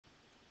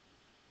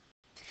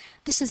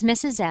This is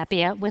Mrs.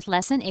 Zappia with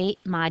Lesson 8,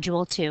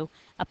 Module 2,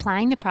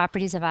 Applying the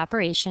Properties of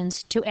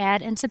Operations to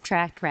Add and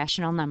Subtract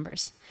Rational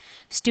Numbers.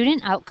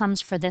 Student outcomes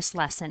for this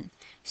lesson.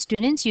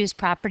 Students use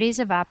properties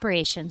of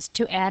operations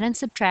to add and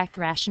subtract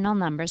rational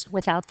numbers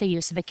without the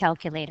use of a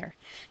calculator.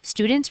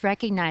 Students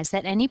recognize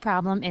that any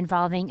problem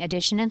involving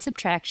addition and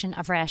subtraction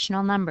of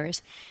rational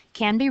numbers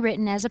can be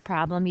written as a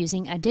problem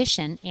using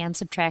addition and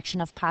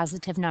subtraction of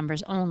positive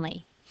numbers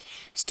only.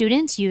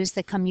 Students use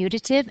the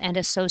commutative and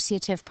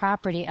associative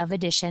property of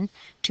addition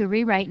to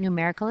rewrite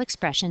numerical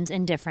expressions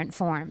in different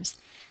forms.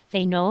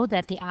 They know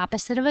that the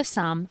opposite of a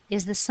sum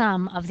is the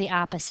sum of the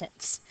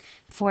opposites.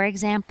 For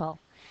example,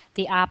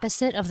 the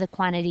opposite of the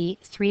quantity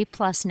 3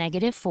 plus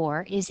negative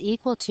 4 is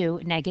equal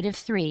to negative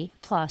 3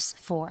 plus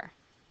 4.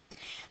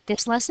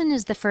 This lesson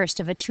is the first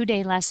of a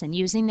two-day lesson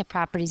using the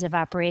properties of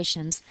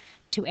operations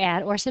to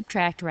add or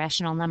subtract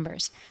rational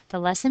numbers. The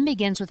lesson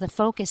begins with a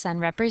focus on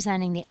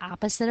representing the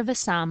opposite of a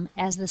sum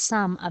as the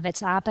sum of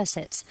its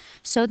opposites,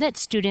 so that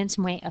students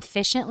may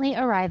efficiently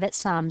arrive at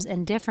sums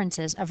and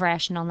differences of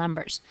rational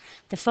numbers.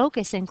 The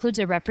focus includes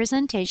a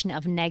representation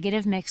of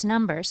negative mixed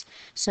numbers,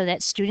 so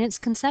that students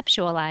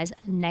conceptualize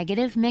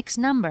negative mixed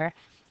number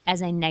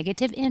as a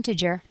negative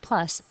integer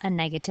plus a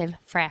negative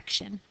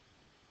fraction.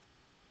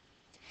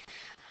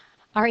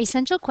 Our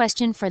essential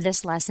question for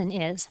this lesson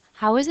is,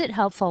 how is it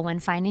helpful when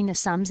finding the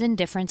sums and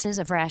differences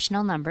of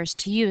rational numbers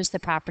to use the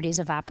properties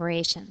of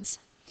operations?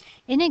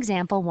 In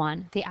example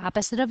 1, the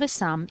opposite of a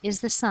sum is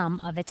the sum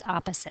of its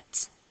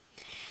opposites.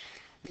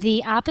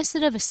 The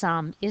opposite of a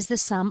sum is the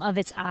sum of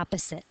its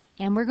opposite,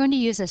 and we're going to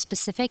use a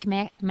specific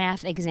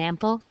math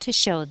example to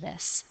show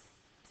this.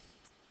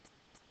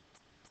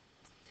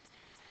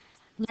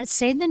 Let's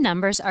say the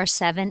numbers are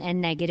 7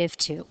 and negative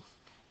 2.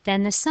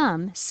 Then the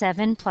sum,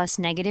 7 plus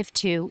negative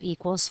 2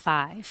 equals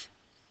 5.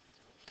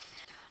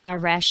 Our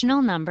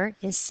rational number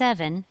is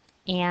 7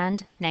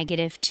 and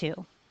negative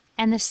 2,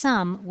 and the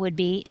sum would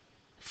be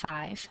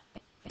 5.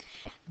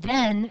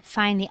 Then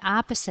find the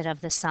opposite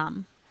of the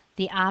sum.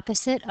 The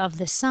opposite of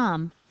the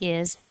sum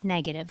is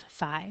negative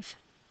 5.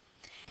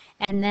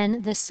 And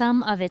then the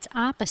sum of its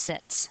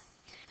opposites.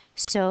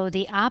 So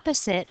the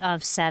opposite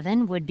of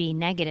 7 would be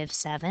negative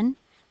 7.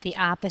 The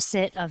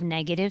opposite of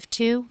negative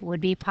 2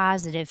 would be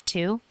positive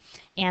 2,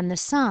 and the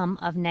sum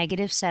of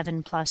negative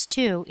 7 plus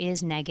 2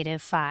 is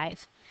negative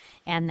 5,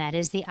 and that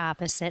is the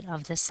opposite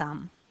of the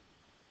sum.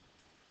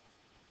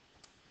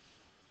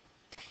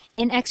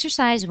 In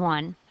exercise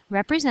 1,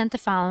 represent the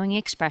following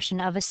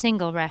expression of a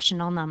single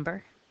rational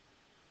number.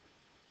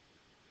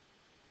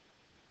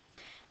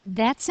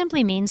 That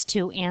simply means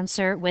to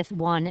answer with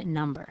one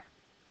number.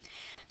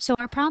 So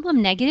our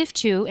problem, negative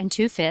 2 and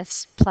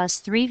 2/5 plus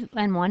 3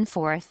 and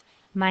 1/4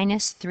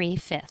 minus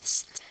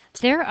 3/5.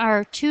 There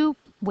are two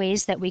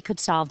ways that we could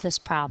solve this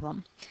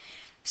problem.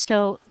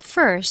 So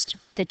first,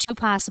 the two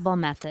possible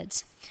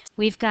methods.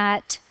 We've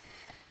got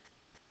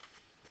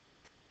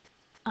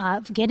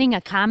getting a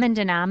common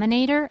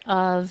denominator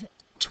of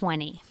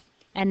 20,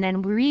 and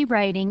then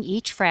rewriting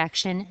each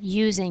fraction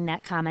using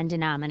that common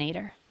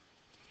denominator.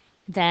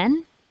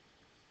 Then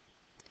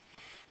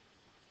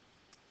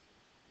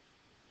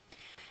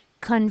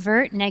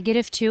convert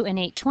negative 2 and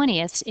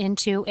 8/20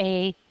 into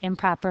an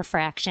improper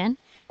fraction.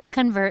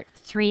 Convert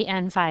 3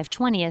 and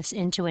 5/20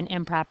 into an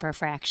improper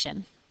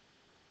fraction.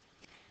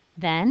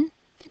 Then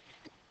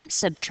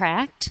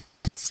subtract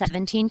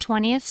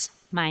 17/20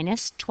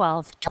 minus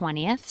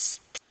 12/20.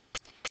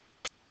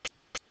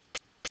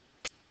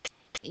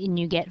 And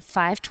you get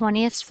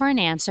 5/20 for an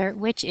answer,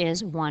 which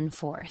is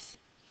 1/4.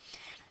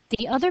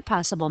 The other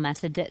possible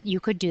method that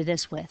you could do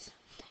this with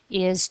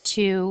is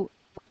to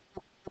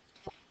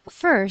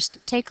first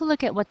take a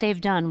look at what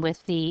they've done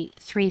with the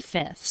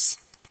 3/5.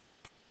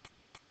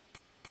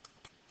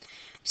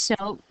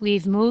 So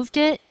we've moved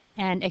it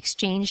and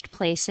exchanged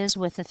places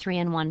with the 3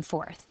 and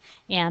 1/4.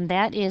 And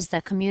that is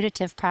the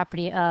commutative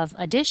property of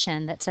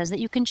addition that says that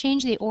you can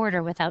change the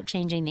order without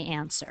changing the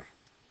answer.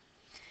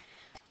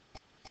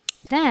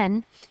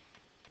 Then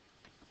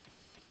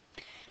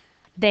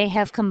they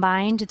have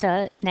combined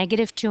the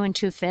negative 2 and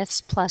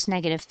 2/5 plus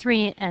negative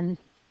 3 and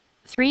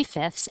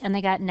 3/5, and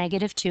they got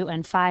negative 2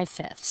 and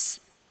 5/5.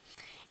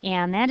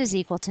 And that is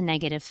equal to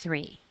negative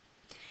 3.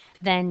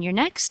 Then your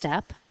next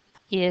step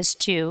is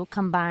to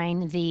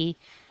combine the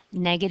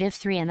negative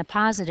 3 and the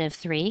positive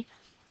 3,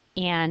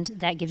 and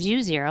that gives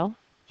you 0,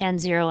 and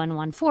 0 and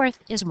 1/4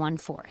 is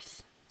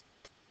 1/4.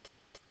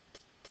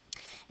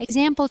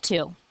 Example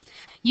 2.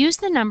 Use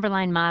the number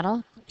line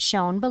model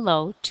shown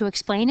below to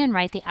explain and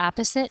write the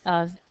opposite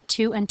of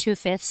 2 and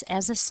 2/5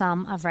 as a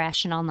sum of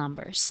rational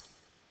numbers.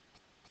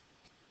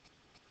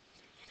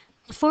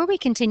 Before we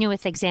continue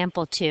with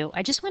example 2,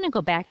 I just want to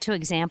go back to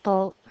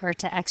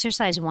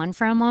exercise 1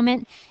 for a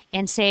moment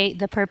and say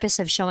the purpose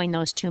of showing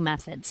those two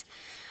methods.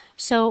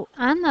 So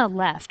on the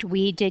left,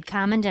 we did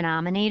common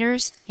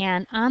denominators,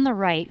 and on the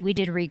right, we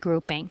did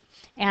regrouping.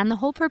 And the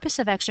whole purpose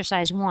of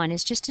exercise 1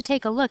 is just to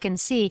take a look and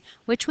see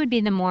which would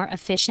be the more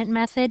efficient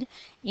method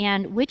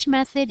and which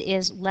method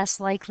is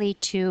less likely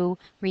to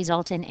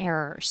result in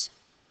errors.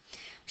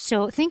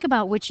 So think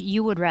about which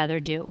you would rather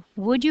do.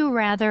 Would you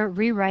rather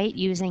rewrite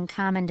using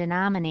common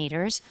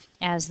denominators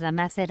as the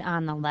method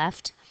on the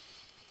left,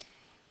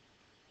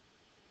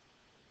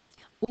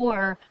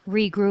 or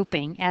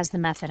regrouping as the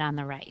method on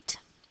the right?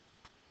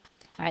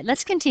 All right,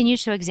 let's continue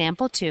to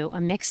example 2, a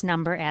mixed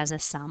number as a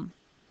sum.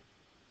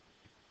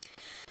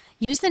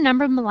 Use the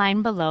number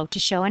line below to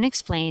show and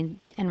explain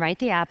and write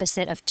the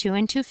opposite of 2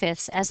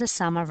 2/5 as a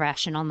sum of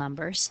rational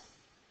numbers.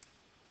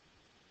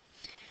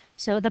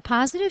 So the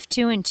positive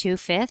 2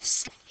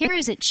 2/5, here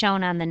is it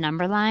shown on the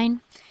number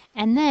line,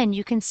 and then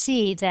you can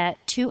see that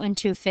 2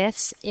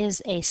 2/5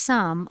 is a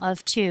sum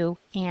of 2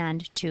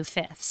 and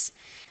 2/5.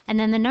 And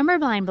then the number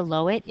line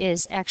below it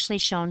is actually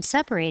shown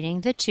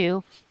separating the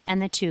 2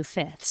 and the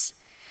 2/5.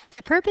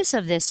 The purpose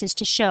of this is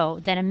to show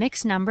that a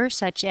mixed number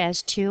such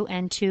as 2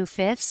 and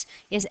 2/5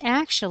 is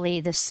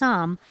actually the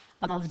sum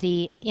of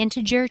the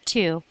integer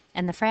 2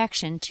 and the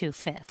fraction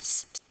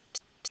 2/5.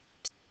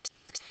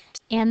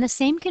 And the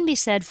same can be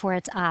said for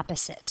its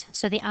opposite.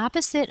 So the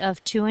opposite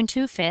of 2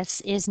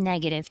 2/5 is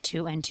negative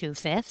 2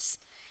 2/5,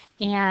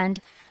 and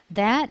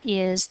that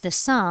is the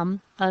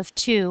sum of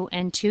 2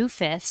 and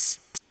 2/5,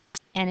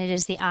 and it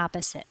is the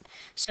opposite.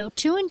 So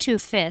 2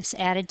 2/5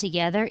 added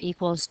together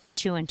equals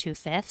 2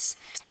 2/5,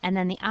 and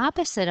then the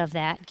opposite of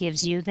that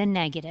gives you the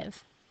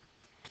negative.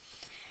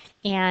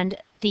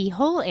 And the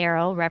whole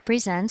arrow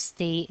represents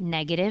the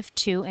negative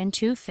 2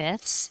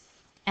 2/5,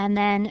 and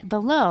then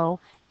below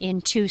in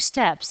 2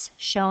 steps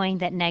showing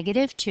that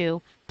negative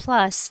 2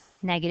 plus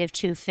negative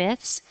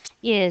 2/5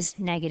 is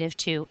negative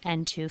 2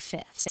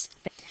 2/5.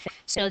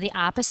 So the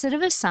opposite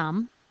of a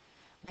sum,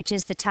 which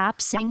is the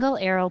top single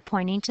arrow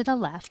pointing to the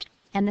left,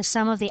 and the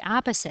sum of the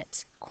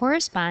opposites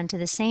correspond to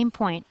the same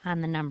point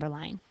on the number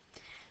line.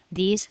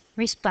 These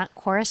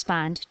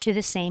correspond to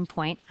the same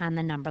point on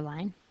the number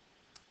line.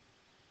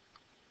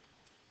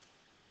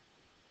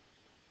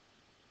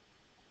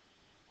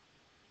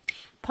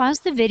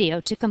 Pause the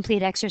video to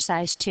complete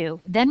exercise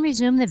 2, then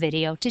resume the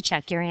video to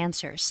check your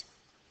answers.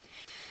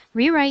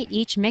 Rewrite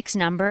each mixed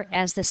number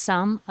as the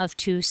sum of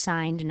 2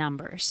 signed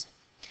numbers.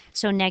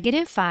 So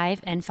negative 5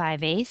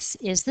 5/8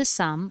 is the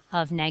sum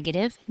of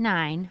negative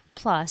 9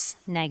 plus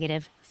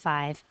negative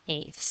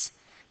 5/8.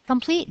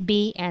 Complete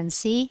B and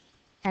C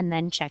and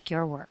then check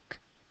your work.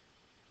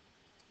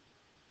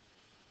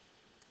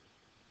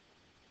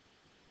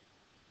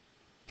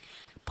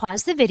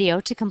 Pause the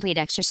video to complete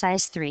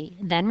exercise 3,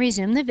 then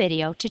resume the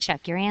video to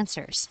check your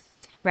answers.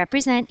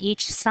 Represent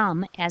each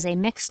sum as a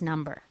mixed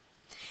number.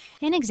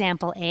 In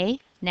example A,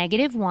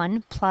 negative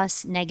 1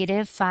 plus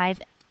negative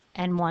 5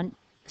 and 1,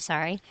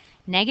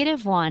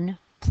 negative 1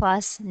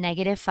 plus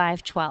negative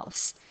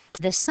 5/12.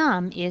 The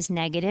sum is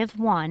negative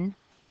 1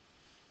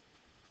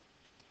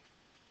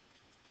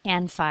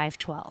 and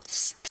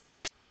 5/12.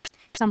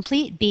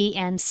 Complete B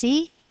and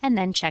C and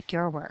then check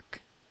your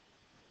work.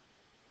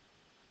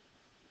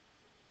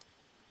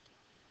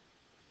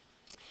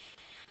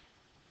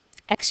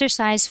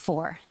 Exercise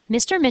 4.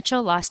 Mr.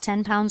 Mitchell lost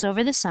 10 pounds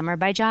over the summer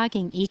by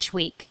jogging each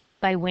week.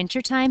 By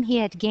wintertime, he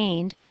had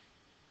gained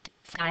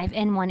 5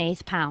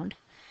 1/8 pound.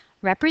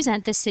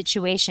 Represent this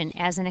situation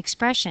as an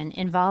expression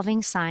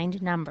involving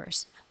signed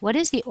numbers. What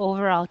is the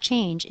overall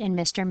change in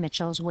Mr.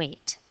 Mitchell's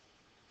weight?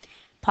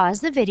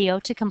 Pause the video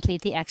to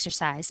complete the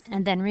exercise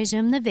and then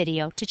resume the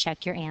video to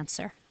check your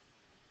answer.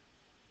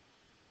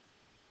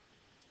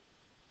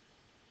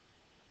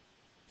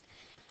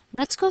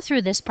 Let's go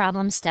through this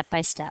problem step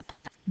by step.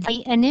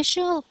 The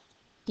initial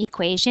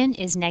equation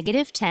is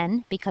negative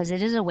 10 because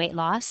it is a weight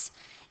loss,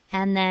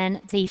 and then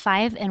the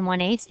 5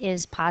 1/8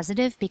 is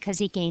positive because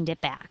he gained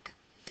it back.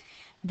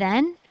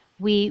 Then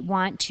we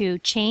want to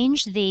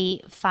change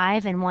the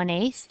 5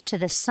 1/8 to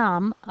the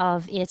sum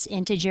of its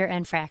integer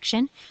and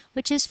fraction,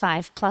 which is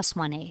 5 plus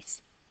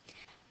 1/8.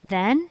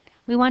 Then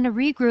we want to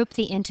regroup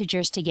the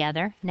integers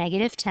together,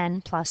 negative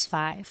 10 plus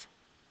 5.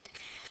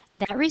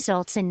 That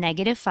results in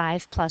negative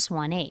 5 plus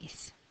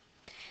 1/8.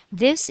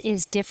 This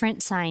is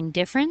different sign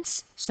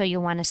difference, so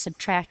you'll want to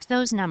subtract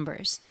those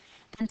numbers.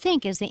 Then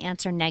think, is the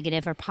answer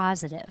negative or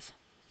positive?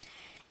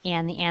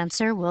 And the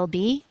answer will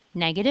be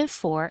negative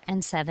 4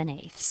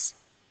 7/8.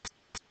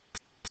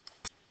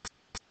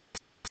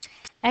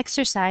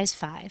 Exercise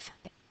 5.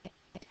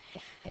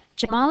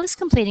 Jamal is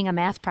completing a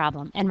math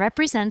problem and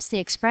represents the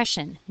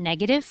expression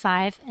negative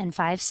 5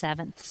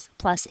 5/7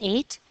 plus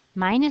 8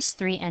 minus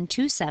 3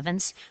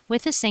 2/7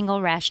 with a single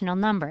rational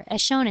number,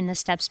 as shown in the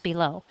steps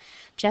below.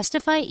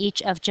 Justify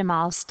each of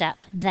Jamal's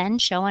steps, then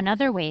show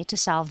another way to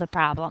solve the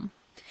problem.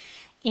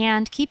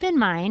 And keep in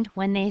mind,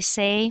 when they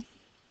say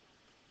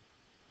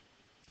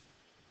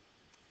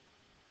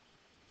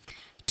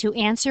to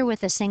answer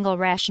with a single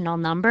rational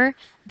number,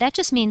 that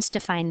just means to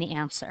find the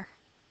answer.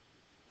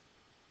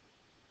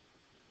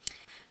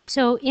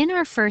 So in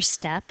our first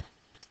step,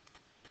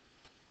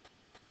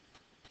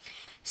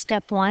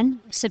 step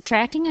 1,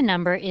 subtracting a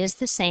number is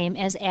the same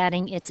as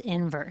adding its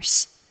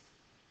inverse.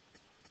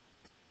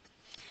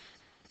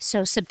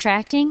 So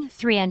subtracting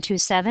 3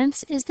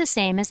 2/7 is the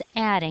same as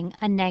adding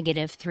a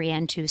negative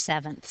 3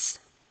 2/7.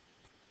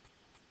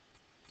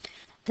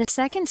 The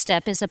second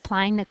step is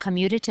applying the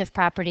commutative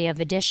property of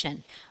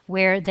addition,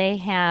 where they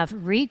have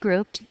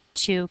regrouped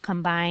to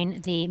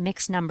combine the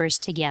mixed numbers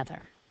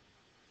together.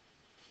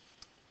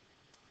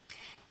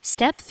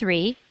 Step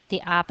 3,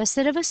 the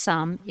opposite of a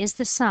sum is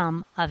the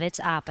sum of its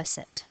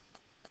opposite.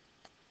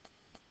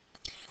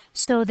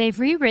 So they've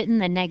rewritten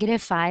the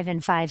 -5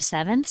 and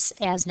 5/7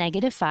 as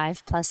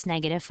 -5 plus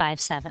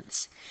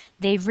 -5/7.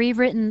 They've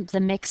rewritten the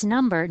mixed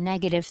number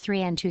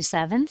 -3 and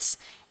 2/7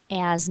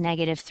 as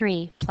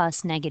 -3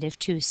 plus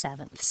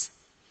 -2/7.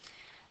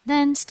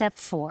 Then step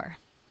 4,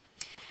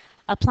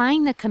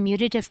 applying the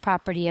commutative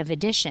property of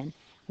addition,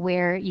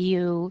 where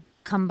you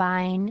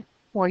combine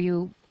or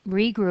you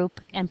regroup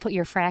and put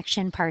your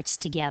fraction parts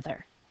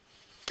together.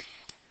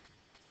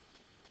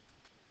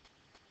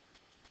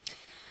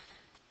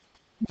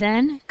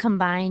 Then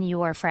combine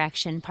your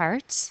fraction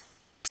parts,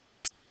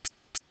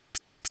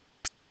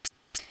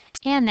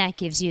 and that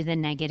gives you the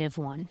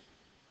 -1.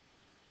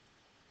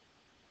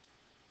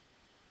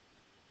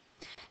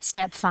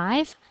 Step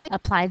 5,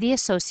 apply the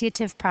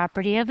associative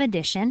property of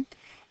addition.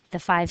 The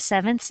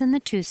 5/7 and the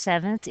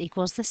 2/7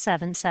 equals the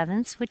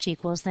 7/7, which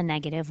equals the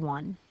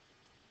 -1.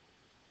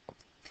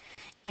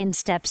 In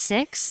step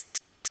 6,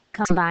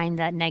 combine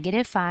the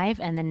 -5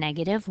 and the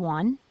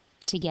 -1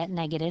 to get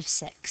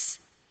 -6.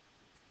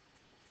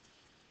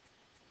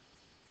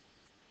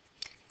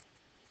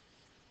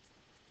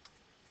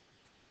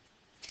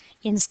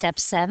 In step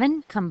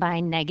 7,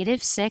 combine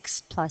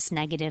 -6 plus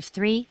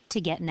 -3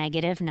 to get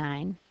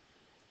 -9.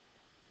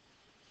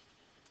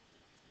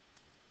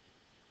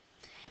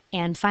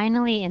 And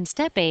finally, in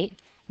step 8,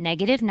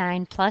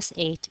 -9 plus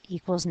 8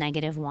 equals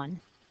 -1.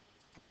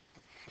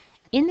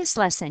 In this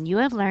lesson, you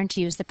have learned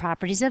to use the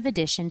properties of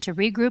addition to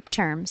regroup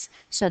terms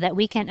so that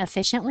we can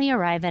efficiently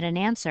arrive at an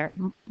answer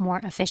more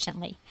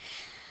efficiently.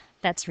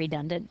 That's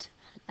redundant.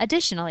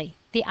 Additionally,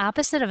 the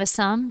opposite of a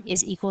sum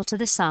is equal to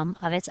the sum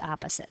of its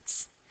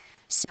opposites.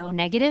 So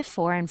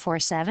 -4 and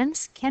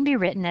 4/7 can be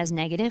written as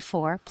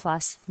 -4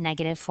 plus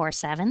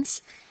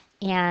 -4/7,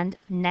 and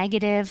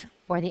negative,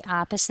 or the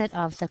opposite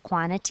of the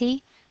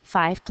quantity,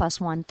 5 plus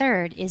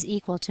 1/3 is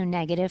equal to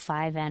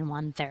 -5 and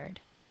 1/3.